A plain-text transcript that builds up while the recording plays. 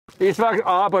इस वक्त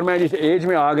आप और मैं जिस एज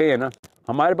में आ गए हैं ना,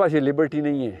 हमारे पास ये लिबर्टी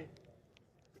नहीं है,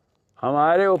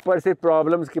 हमारे ऊपर से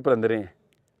प्रॉब्लम्स के पंदरे हैं।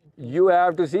 You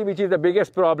have to C which is the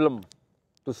biggest problem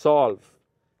to solve,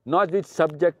 not which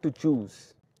subject to choose.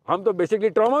 हम तो बेसिकली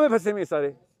ट्रॉमा में फंसे हुए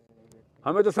सारे,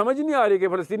 हमें तो समझ ही नहीं आ रही कि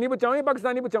फ़लस्तीनी बचाऊँ या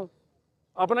पाकिस्तानी बचाऊँ,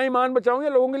 अपना ईमान बचाऊँ या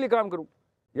लोगों के लिए काम करूँ।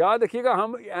 याद रखिएगा,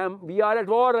 हम we are at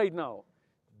war right now.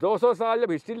 200 साल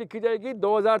जब हिस्ट्री लिखी जाएगी,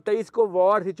 2023 को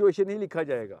वॉर सिचुएशन ही लिखा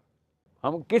जाएगा।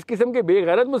 हम किस किस्म के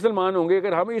बेगैरत मुसलमान होंगे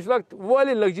अगर हम इस वक्त वो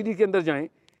वाले लग्जरी के अंदर जाएं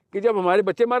कि जब हमारे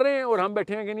बच्चे मर रहे हैं और हम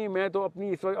बैठे हैं कि नहीं मैं तो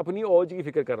इस वक्त अपनी औज की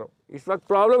फिक्र कर रहा हूँ। इस वक्त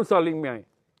प्रॉब्लम सॉल्विंग में आए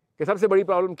कि सबसे बड़ी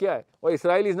प्रॉब्लम क्या है, और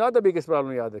Israel is not the biggest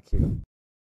problem, याद रखिएगा।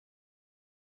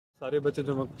 सारे बच्चे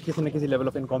जो किसी न किसी लेवल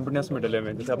ऑफ इनकॉम्पिटेंस में डले हुए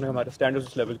हैं, जैसे अपने हमारे स्टैंडर्ड्स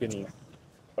उस लेवल के नहीं है,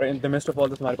 और in the mist of all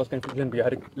this हमारे पास कंफ्यूजन भी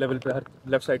हर लेवल पे, हर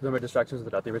लेफ्ट साइड पे हमें डिस्ट्रैक्शंस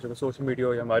नजर आती है, जो सोशल मीडिया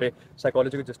और हमारे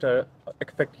साइकोलॉजी को जिस तरह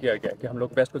इफेक्ट किया गया है कि हम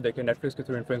लोग वेस्ट को देखें, नेटफ्लिक्स के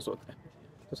थ्रू इन्फ्लुएंस होते हैं।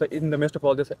 तो sir in the mist of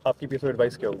all this आपकी पीस ऑफ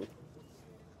एडवाइस क्या होगी?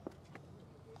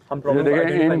 हम प्रॉब्लम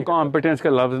देखें, इनकॉम्पिटेंस का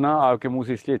लफ्ज़ ना आपके मुंह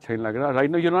से इसलिए अच्छा नहीं लग रहा।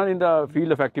 Right now you are not in the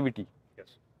field of activity,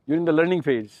 you in the learning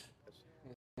phase.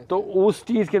 तो उस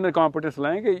चीज़ के अंदर कॉम्पिटेंस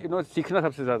लाएं कि सीखना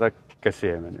सबसे ज़्यादा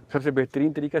कैसे है। मैंने सबसे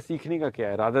बेहतरीन तरीका सीखने का क्या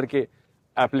है, रादर के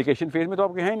एप्लीकेशन फेज में तो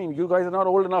आपके हैं नहीं। You guys are not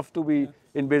old enough to be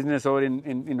in business और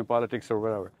इन पॉलिटिक्स और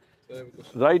व्हाटएवर।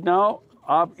 राइट नाउ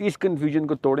आप इस कन्फ्यूजन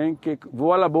को तोड़ें कि वो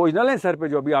वाला बोझ ना लें सर पे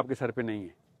जो अभी आपके सर पे नहीं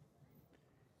है।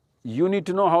 You need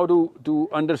to know how to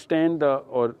understand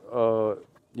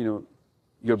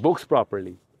your books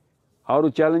properly, how to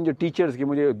challenge your teachers कि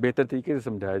मुझे बेहतर तरीके से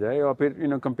समझाया जाए, और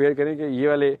फिर कंपेयर करें कि ये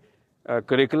वाले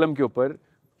करिकुलम के ऊपर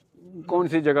कौन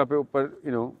सी जगह पे ऊपर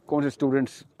कौन से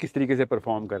स्टूडेंट्स किस तरीके से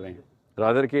परफॉर्म कर रहे हैं,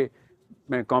 रादर के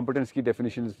मैं कॉम्पिटेंस की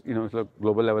डेफिनेशन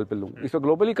ग्लोबल लेवल पे लूँ। इस पर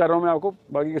ग्लोबली कर रहा हूँ मैं, आपको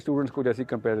बाकी के स्टूडेंट्स को जैसी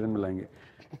कंपेरिजन में लाएंगे।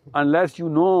 अनलेस यू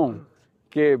नो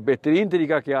कि बेहतरीन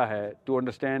तरीका क्या है to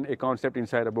understand a concept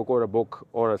inside a book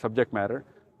और a subject matter,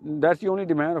 that's the only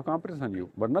demand of competence on you.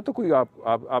 वरना तो कोई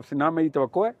आपसे ना मेरी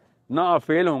तवक्को है ना आप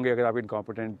फेल होंगे अगर आप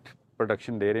इनकॉम्पिटेंट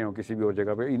प्रोडक्शन दे रहे हो किसी भी और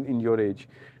जगह पे इन योर एज।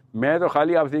 मैं तो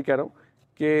खाली आपसे ये कह रहा हूँ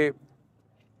कि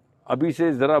अभी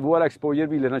से ज़रा वो वाला एक्सपोजर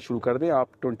भी लेना शुरू कर दें। आप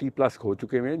 20+ हो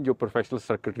चुके हैं जो प्रोफेशनल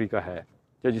सेक्रेटरी का है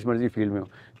या जिस मर्जी फील्ड में हो,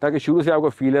 ताकि शुरू से आपको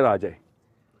फीलर आ जाए।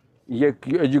 ये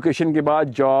एजुकेशन के बाद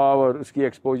जॉब और उसकी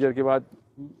एक्सपोजर के बाद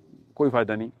कोई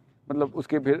फ़ायदा नहीं, मतलब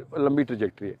उसके फिर लंबी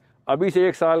ट्रजेक्ट्री है। अभी से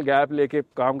 1 साल गैप लेके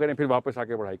काम करें, फिर वापस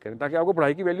आके पढ़ाई करें, ताकि आपको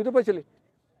पढ़ाई की वैल्यू तो पता चले।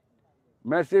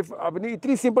 मैं सिर्फ अपनी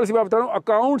इतनी सिंपल सी बात बता रहा हूँ,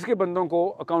 अकाउंट्स के बंदों को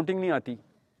अकाउंटिंग नहीं आती,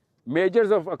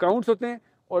 मेजर्स ऑफ अकाउंट्स होते हैं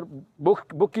और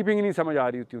बुक कीपिंग नहीं समझ आ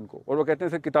रही होती उनको, और वो कहते हैं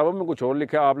सर किताबों में कुछ और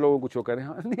लिखा है, आप लोगों को कुछ और करें।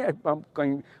 हाँ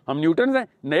नहीं, हम न्यूटन्स हैं,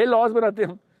 नए लॉज बनाते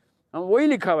हैं हम वही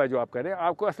लिखा हुआ है जो आप कह रहे हैं।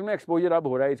 आपको असल में एक्सपोजर अब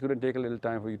हो रहा है, it's going to take a little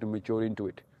time for you to mature into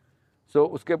it. So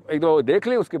उसके एक दो देख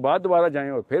लें, उसके बाद दोबारा जाएं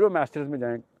और फिर वो मास्टर्स में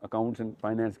जाएं अकाउंट्स एंड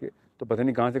फाइनेंस के, तो पता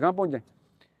नहीं कहाँ से कहाँ पहुँच जाएं।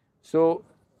 सो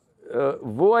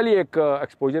वो वाली एक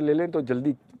एक्सपोजर ले लें तो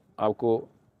जल्दी आपको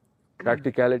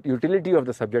practicality, utility of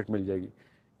the subject मिल जाएगी।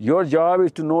 Your job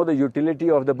is to know the utility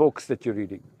of the books that you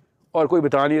reading, और कोई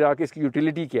बता नहीं रहा कि इसकी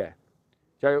यूटिलिटी क्या है।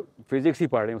 चाहे फिजिक्स ही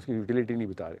पढ़ रहे हैं, उसकी यूटिलिटी नहीं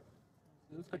बता रहे।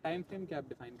 उसका टाइम फ्रेम क्या आप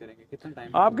डिफाइन करेंगे, कितना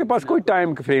टाइम? आपके पास कोई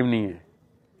टाइम फ्रेम नहीं है।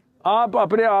 आप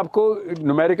अपने आप को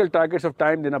न्यूमेरिकल टारगेट्स ऑफ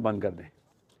टाइम देना बंद कर दें।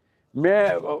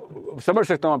 मैं समझ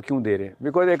सकता हूँ आप क्यों दे रहे हैं,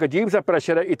 बिकॉज एक अजीब सा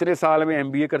प्रेशर है। इतने साल में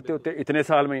MBA करते होते, इतने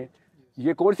साल में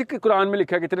ये कौन सी कुरान में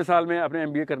लिखा है कितने साल में आपने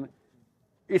MBA करना।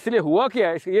 इसलिए हुआ क्या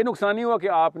है, ये नुकसान नहीं हुआ कि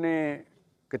आपने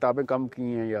किताबें कम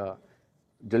की हैं या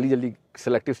जल्दी जल्दी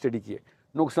सेलेक्टिव स्टडी की है।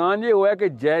 नुकसान ये हुआ है कि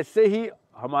जैसे ही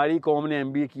हमारी कौम ने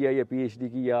MBA किया या PhD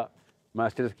की या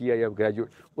मास्टर्स किया या ग्रेजुएट,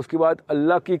 उसके बाद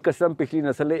अल्लाह की कसम पिछली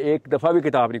नस्ल ने एक दफ़ा भी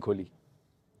किताब नहीं खोली,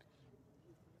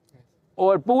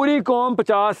 और पूरी कौम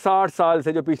 50-60 साल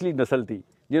से जो पिछली नस्ल थी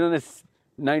जिन्होंने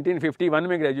 1951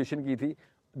 में ग्रेजुएशन की थी,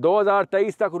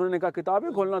 2023 तक उन्होंने कहा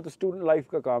किताबें खोलना तो स्टूडेंट लाइफ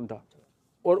का काम था,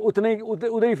 और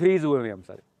उधर ही फ्रीज हुए हैं हम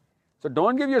सारे। So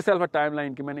don't give yourself a time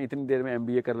line कि मैंने इतनी देर में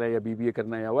MBA करना है या BBA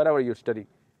करना है या व्हाटएवर यू स्टडी।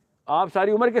 आप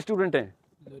सारी उम्र के स्टूडेंट हैं,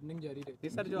 लर्निंग जारी रहती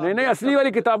है। सर नहीं असली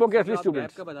वाली किताबों के असली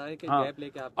स्टूडेंट्स। हाँ,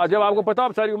 और जब आपको पता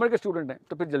आप सारी उम्र के स्टूडेंट हैं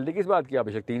तो फिर जल्दी किस बात की, आप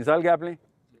बेशक 3 साल गैप लें।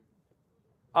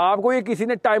 आपको ये किसी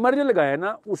ने टाइमर जो लगाया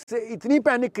ना, उससे इतनी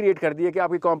पैनिक क्रिएट कर दी है कि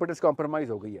आपकी कॉम्पिटेंस कॉम्प्रोमाइज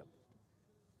हो गई है।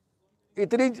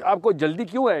 इतनी आपको जल्दी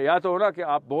क्यों है? या तो हो ना कि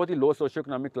आप बहुत ही लो सोशियो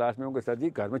इकोनॉमिक क्लास में होंगे, सर जी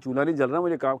घर में चूल्हा नहीं जल रहा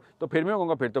मुझे काम, तो फिर मैं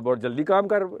कहूँगा फिर तो बहुत जल्दी काम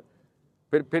कर,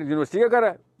 फिर यूनिवर्सिटी का कर रहा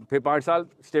है, फिर 5 साल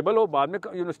स्टेबल हो बाद में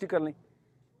यूनिवर्सिटी कर लें।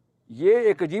 ये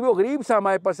एक अजीब व गरीब सा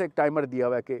हमारे पास एक टाइमर दिया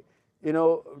हुआ है कि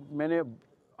मैंने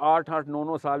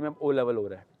 8-9 साल में O लेवल हो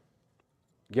रहा है,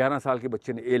 11 साल के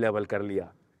बच्चे ने A लेवल कर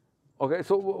लिया। Okay,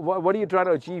 so what are you trying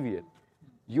to achieve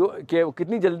here?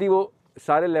 कितनी जल्दी वो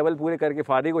सारे लेवल पूरे करके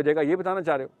फारिग हो जाएगा, ये बताना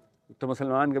चाह रहे हो? तो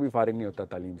मुसलमान कभी फारिग नहीं होता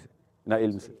तालीम से ना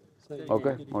इल्म से। Okay,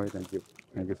 thank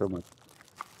you so much.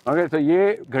 Okay, तो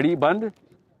ये घड़ी बंद,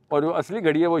 और वो असली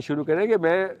घड़ी है वो शुरू करें कि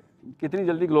मैं कितनी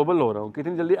जल्दी ग्लोबल हो रहा हूँ,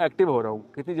 कितनी जल्दी एक्टिव हो रहा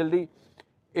हूँ, कितनी जल्दी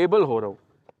एबल हो रहा हूँ,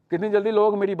 कितनी जल्दी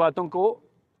लोग मेरी बातों को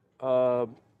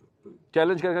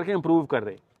चैलेंज कर करके इम्प्रूव कर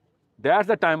रहे हैं। That's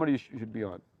the timer you should be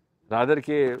on, rather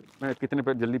के मैं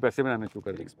कितने जल्दी पैसे बनाने शुरू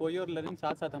कर दें। एक्सपोजर और लर्निंग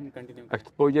साथ साथ हम कंटिन्यू करें।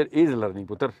 एक्सपोजर इज़ लर्निंग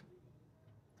पुत्र,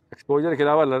 एक्सपोजर के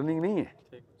अलावा लर्निंग नहीं है।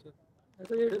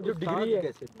 तो ये जो डिग्री है,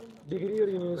 डिग्री और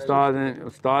यूनिवर्सिटी, उस्ताद हैं,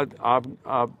 उस्ताद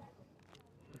आप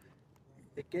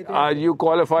are you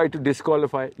qualify to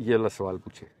disqualify, ये वाला सवाल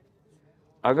पूछे।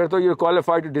 अगर तो यू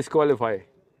क्वालिफाई टू डिसक्वालीफाई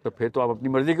तो फिर तो आप अपनी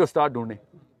मर्जी के उस्ताद ढूंढें,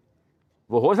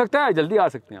 वो हो सकता है जल्दी आ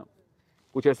सकते हैं आप।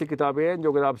 कुछ ऐसी किताबें हैं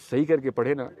जो अगर आप सही करके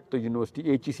पढ़े ना तो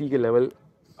यूनिवर्सिटी HEC के लेवल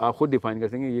आप खुद डिफाइन कर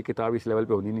सकेंगे, ये किताब इस लेवल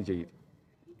पे होनी नहीं चाहिए थी।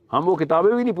 हम वो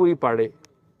किताबें भी नहीं पूरी पढ़े,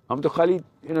 हम तो खाली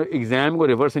एग्ज़ाम को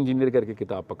रिवर्स इंजीनियर करके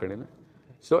किताब पकड़े ना।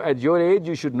 So at your age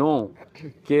you should know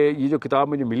कि ये जो किताब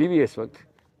मुझे मिली हुई है इस वक्त,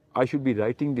 I should be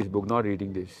writing this book, not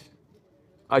reading this.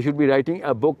 I should be writing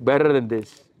a book better than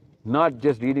this, not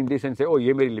just reading this and से ओ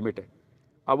ये मेरी लिमिट है।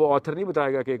 अब वो ऑथर नहीं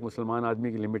बताएगा कि एक मुसलमान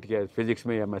आदमी की लिमिट क्या है फिजिक्स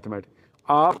में या मैथमेटिक्स,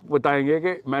 आप बताएंगे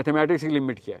कि मैथमेटिक्स की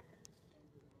लिमिट क्या है।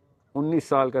 19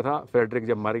 साल का था फ्रेडरिक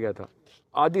जब मर गया था,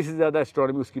 आधी से ज़्यादा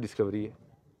एस्ट्रोनॉमी उसकी डिस्कवरी है।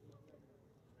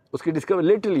 उसकी डिस्कवरी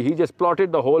लिटरली ही just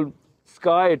plotted the whole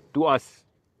sky to us,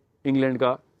 England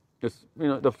का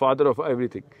the father of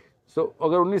everything. So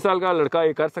अगर 19 साल का लड़का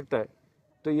ये कर सकता है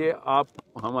तो ये आप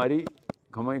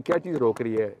हमें क्या चीज़ रोक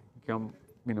रही है कि हम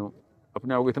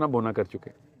अपने आप को इतना बोना कर चुके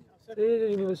हैं। ये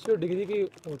यूनिवर्सिटी और डिग्री की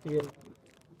होती है,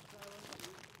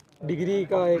 डिग्री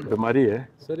का एक बीमारी है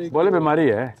बोले, बीमारी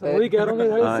है, वही कह रहा हूँ मैं,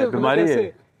 हाँ, इससे बीमारी है।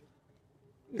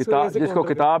 इसको किताब कैसे जिसको counter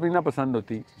किताब नहीं ना पसंद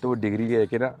होती तो वो डिग्री के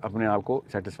के ना अपने आप को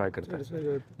सेटिस्फाई करता है।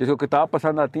 करें? जिसको किताब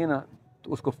पसंद आती है ना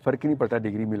तो उसको फ़र्क ही नहीं पड़ता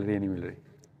डिग्री मिल रही है नहीं मिल रही।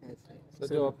 सर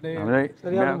जो आपने हमने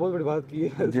सर यार बहुत बड़ी बात की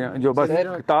है। जी हाँ, जो बस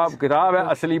किताब है,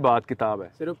 असली बात किताब है।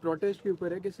 सिर्फ प्रोटेस्ट के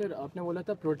ऊपर है कि सर आपने बोला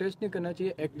था प्रोटेस्ट नहीं करना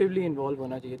चाहिए, एक्टिवली इन्वॉल्व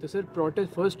होना चाहिए। तो सर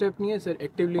प्रोटेस्ट फर्स्ट स्टेप नहीं है सर,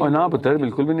 एक्टिवली और ना पुत्र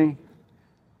बिल्कुल भी नहीं।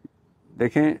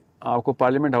 देखें, आपको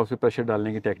पार्लियामेंट हाउस में प्रेशर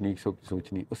डालने की टेक्निक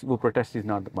सोचनी, वो protest is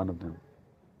not one of them.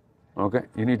 Okay,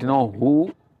 you need to know who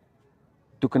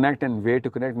to connect and way to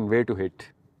connect and way to hit.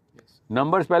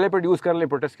 Numbers पहले प्रोड्यूस कर लें,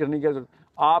 प्रोटेस्ट करने की जरूरत।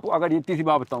 आप अगर इतनी सी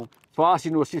बात बताऊं, फास्ट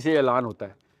यूनिवर्सिटी से ऐलान होता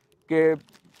है कि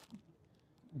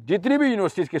जितनी भी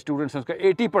यूनिवर्सिटीज़ के स्टूडेंट्स हैं उसका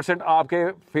 80% आपके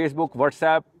Facebook,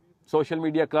 WhatsApp, social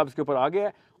media clubs के ऊपर आ गया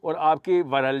है, और आपकी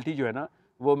वायरलिटी जो है ना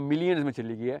वो मिलियंस में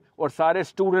चली गई है, और सारे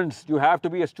students, you have to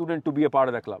be a student to be a part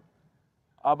of the club.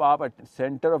 अब आप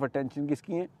सेंटर ऑफ अटेंशन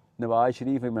किसकी हैं? नवाज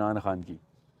शरीफ, इमरान खान की,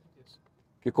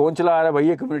 कि कौन चला आ रहा है भाई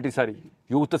ये कम्युनिटी सारी,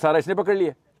 यूथ तो सारा इसने पकड़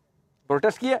लिया।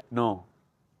 प्रोटेस्ट किया? No,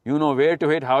 you know where to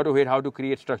hit, how to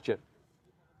create structure,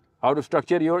 how to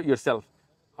structure yourself.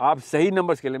 आप सही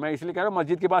नंबर्स के लिए, मैं इसलिए कह रहा हूँ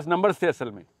मस्जिद के पास नंबर्स थे,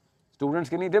 असल में स्टूडेंट्स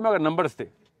के नहीं थे मगर नंबर्स थे।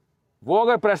 वो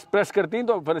अगर प्रेस करती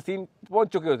तो फ़लस्तीन पहुँच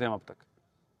चुके होते हैं अब तक।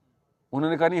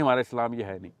 उन्होंने कहा नहीं हमारा इस्लाम ये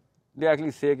है नहीं, दे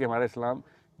एक्चुअली से कि हमारा इस्लाम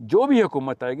जो भी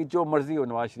हुकूमत आएगी, जो मर्जी हो,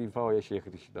 नवाज शरीफा हो या शेख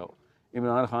रशीदा हो,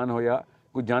 इमरान खान हो या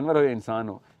कोई जानवर हो या इंसान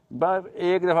हो, बस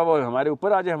एक दफ़ा वो हमारे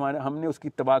ऊपर आ जाए, हमने उसकी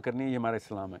तबाह करनी है, ये हमारा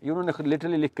इस्लाम है। ये उन्होंने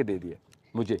लिटरली लिख के दे दिया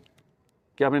मुझे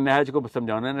कि आपने नहज को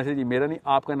समझाना है। नहज ये मेरा नहीं,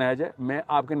 आपका नहज है, मैं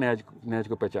आपके नहज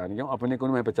को पहचान गया हूँ, अपने को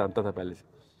मैं पहचानता था पहले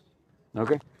से।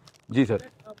 ओके जी सर।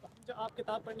 जब आप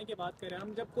किताब पढ़ने की बात करें,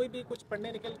 हम जब कोई भी कुछ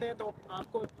पढ़ने निकलते हैं तो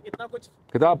आपको इतना कुछ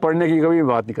किताब पढ़ने की कभी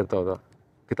बात नहीं करता होता,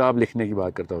 किताब लिखने की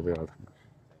बात करता होता।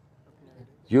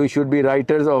 You should be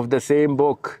writers of the same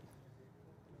book.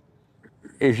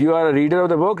 If you are a reader of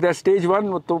the book, that stage 1,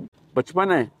 वो तो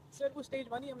बचपन है। सर वो स्टेज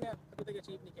 1 ही हमने अभी तक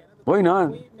अचीव नहीं किया ना। वही ना,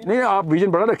 नहीं आप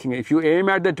विजन बड़ा रखेंगे। If you aim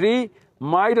at the tree,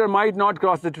 might और might not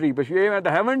cross the tree, but you aim at the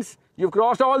heavens, you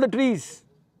crossed all the trees.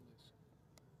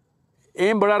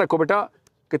 Aim बड़ा रखो बेटा,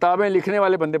 किताबें लिखने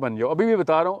वाले बंदे बन जाओ। अभी भी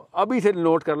बता रहा हूँ, अभी से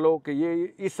नोट कर लो कि ये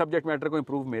इस सब्जेक्ट मैटर को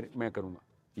इम्प्रूव मैं करूँगा।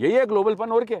 यही है ग्लोबल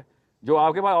पन, और क्या। जो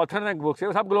आपके पास ऑथर हैं बुक्स है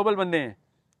वो सब ग्लोबल बंदे हैं।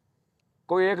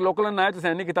 कोई एक लोकल ना है तो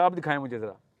सैनिक किताब दिखाएं मुझे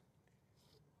ज़रा।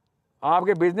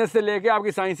 आपके बिजनेस से लेके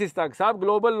आपकी साइंसिस तक सब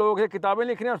ग्लोबल लोग हैं, किताबें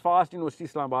लिख रहे हैं। और फास्ट यूनिवर्सिटी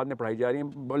इस्लामाबाद में पढ़ाई जा रही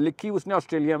है, लिखी उसने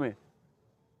ऑस्ट्रेलिया में,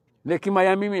 लिखी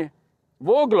मायामी में,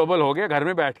 वो ग्लोबल हो गया घर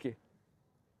में बैठ के।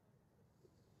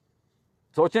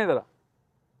 सोचें ज़रा,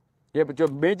 ये जो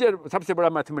मेजर सबसे बड़ा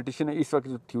मैथमेटिशियन है इस वक्त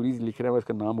जो थ्योरीज लिख रहे हैं,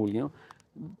 उसका नाम भूल गया हूँ,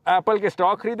 एप्पल के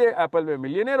स्टॉक खरीदे, एप्पल में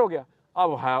मिलियनेयर हो गया।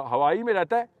 अब हवाई में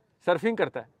रहता है, सर्फिंग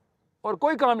करता है, और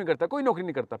कोई काम नहीं करता, कोई नौकरी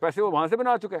नहीं करता, पैसे वो वहाँ से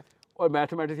बना चुका है। और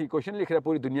मैथमेटिक्स की क्वेश्चन लिख रहा है,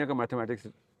 पूरी दुनिया का मैथमेटिक्स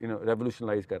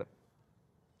रेवोल्यूशनलाइज कर रहा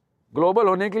है। ग्लोबल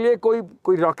होने के लिए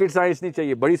कोई रॉकेट साइंस नहीं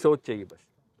चाहिए, बड़ी सोच चाहिए बस।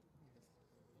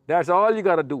 That's all you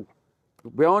got to do.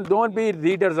 Beyond don't be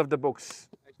readers of the books,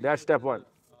 that's step 1।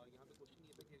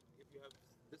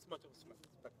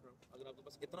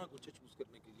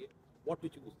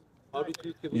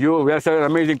 You that's an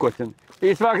amazing question.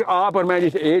 इस वक्त आप और मैं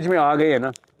जिस एज में आ गए हैं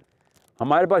ना,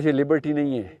 हमारे पास ये लिबर्टी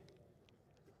नहीं है,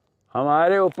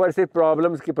 हमारे ऊपर से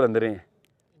प्रॉब्लम्स की पंदरें हैं।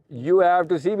 You have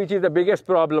to C which is the biggest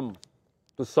problem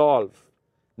to solve,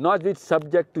 not which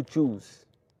subject to choose.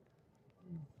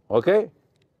 Okay,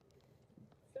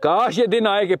 काश ये दिन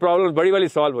आए कि प्रॉब्लम बड़ी वाली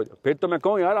सॉल्व हो जाए, फिर तो मैं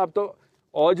कहूँ यार आप तो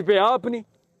औज पे आप नहीं,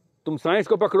 तुम साइंस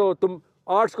को पकड़ो, तुम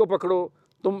आर्ट्स को पकड़ो,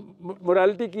 तुम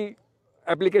मोरालिटी की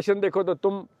एप्लीकेशन देखो, तो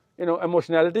तुम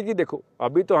इमोशनैलिटी की देखो।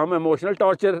 अभी तो हम इमोशनल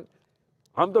टॉर्चर,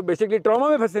 हम तो बेसिकली ट्रॉमा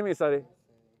में फंसे हुए सारे।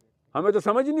 हमें तो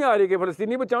समझ ही नहीं आ रही कि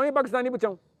फ़लस्तीनी बचाऊँ या पाकिस्तानी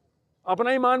बचाऊँ,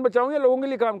 अपना ईमान बचाऊँ या लोगों के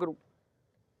लिए काम करूँ।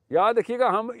 याद रखिएगा,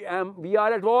 हम we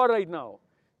are at war right now.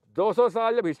 200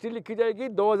 साल जब हिस्ट्री लिखी जाएगी,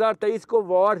 2023 को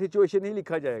वॉर सिचुएशन ही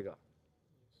लिखा जाएगा।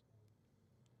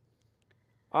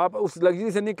 आप उस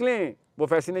लग्जरी से निकलें, वो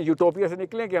फैसिनेशन यूटोपिया से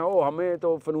निकलें कि हाँ हमें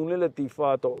तो फ़नून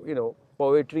लतीफ़ा, तो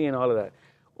पोएट्री एंड ऑल दैट,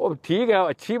 वो ठीक है,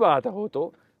 अच्छी बात है, हो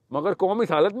तो, मगर कौम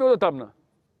इस हालत में हो तो तब ना।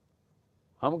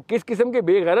 हम किस किस्म के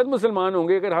बेगैरत मुसलमान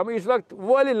होंगे अगर हम इस वक्त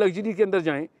वो वाले लग्जरी के अंदर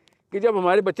जाएं कि जब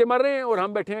हमारे बच्चे मर रहे हैं और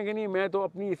हम बैठे हैं कि नहीं मैं तो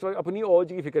इस वक्त अपनी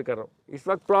औज की फिक्र कर रहा हूँ। इस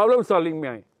वक्त प्रॉब्लम सॉल्विंग में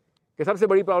आए कि सबसे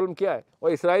बड़ी प्रॉब्लम क्या है,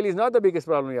 और Israel is not the biggest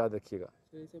problem, याद रखिएगा।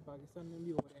 पाकिस्तान में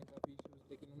भी हो रहे हैं काफ़ी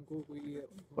इश्यूज, लेकिन उनको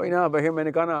वही ना भाई,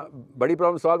 मैंने कहा ना, बड़ी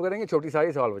प्रॉब्लम सॉल्व करेंगे, छोटी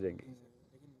सारी सॉल्व हो जाएंगी।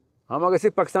 हम अगर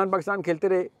सिर्फ पाकिस्तान खेलते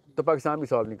रहे तो पाकिस्तान भी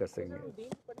सॉल्व नहीं कर सकेंगे।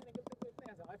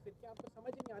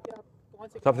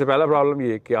 सबसे पहला प्रॉब्लम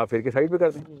ये कि आप फिर के साइड पे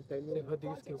कर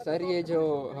दें। सर ये जो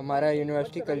हमारा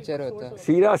यूनिवर्सिटी कल्चर होता है,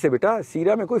 सीरा से बेटा,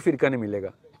 सीरा में कोई फ़िरका नहीं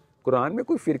मिलेगा, कुरान में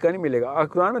कोई फ़िरका नहीं मिलेगा।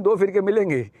 कुरान में 2 फ़िरके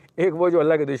मिलेंगे, एक वो जो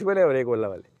अल्लाह के दुश्मन है और एक अल्लाह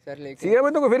वाले। सर लेकिन सीरा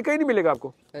में तो कोई फ़िरका ही नहीं मिलेगा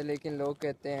आपको। सर लेकिन लोग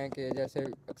कहते हैं कि जैसे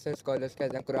अक्सर स्कॉलर्स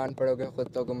कहते हैं कुरान पढ़ोगे खुद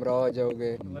तो गुमराह हो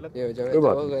जाओगे, ये हो जाओगे, तो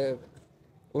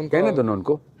उनको कहने दो ना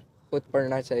उनको, खुद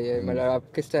पढ़ना चाहिए। मतलब आप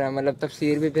किस तरह, मतलब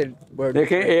तफसीर भी फिर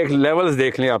देखें, एक लेवल्स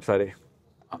देख लें आप सारे।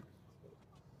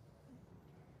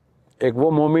 एक वो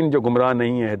मोमिन जो गुमराह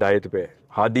नहीं है, हिदायत पे,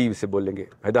 हादी से बोलेंगे,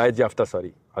 हिदायत याफ्ता,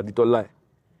 सॉरी हादी तो अल्लाह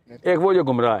है। एक वो जो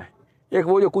गुमराह है, एक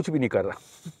वो जो कुछ भी नहीं कर रहा।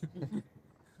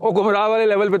 वो गुमराह वाले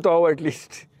लेवल पे तो आओ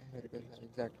एटलीस्ट,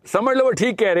 समझ लो वो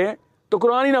ठीक कह रहे हैं तो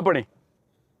कुरान ही ना पढ़ें।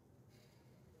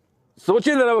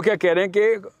 सोचिए जरा वो क्या कह रहे हैं कि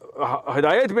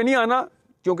हिदायत पे नहीं आना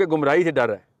क्योंकि गुमराही से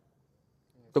डर है,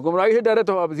 तो गुमराही से डर है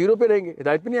तो आप जीरो पे रहेंगे,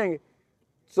 हिदायत पे नहीं आएंगे।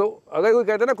 अगर कोई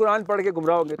कहता है ना कुरान पढ़ के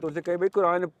गुमराह होंगे, तो उनसे कहे भाई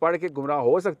कुरान पढ़ के गुमराह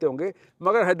हो सकते होंगे,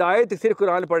 मगर हिदायत सिर्फ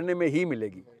कुरान पढ़ने में ही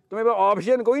मिलेगी, तुम्हें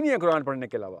ऑप्शन कोई नहीं है कुरान पढ़ने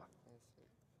के अलावा।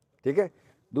 ठीक है।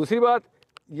 दूसरी बात,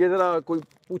 ये ज़रा कोई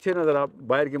पूछे ना ज़रा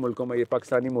बाहर के मुल्कों में, ये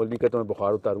पाकिस्तानी मौलवी का तो मैं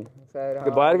बुखार उतारूँ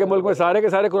कि बाहर के मुल्क में सारे के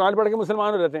सारे कुरान पढ़ के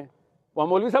मुसलमान हो जाते हैं, वहाँ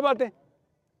मौलवी सब आते हैं।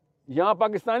 यहाँ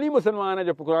पाकिस्तानी मुसलमान है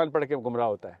जो कुरान पढ़ के गुमराह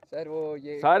होता है। सर वो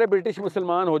ये सारे ब्रिटिश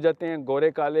मुसलमान हो जाते हैं,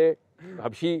 गोरे काले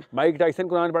हबशी, माइक टाइसन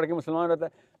कुरान पढ़ के मुसलमान होता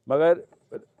है, मगर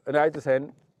इनायत हुसैन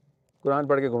कुरान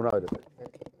पढ़ के गुमराह हो जाता है।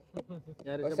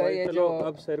 यार सर ये जो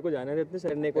अब सर को जाना है, इतने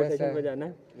सर ने एक और सेशन में जाना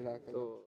है तो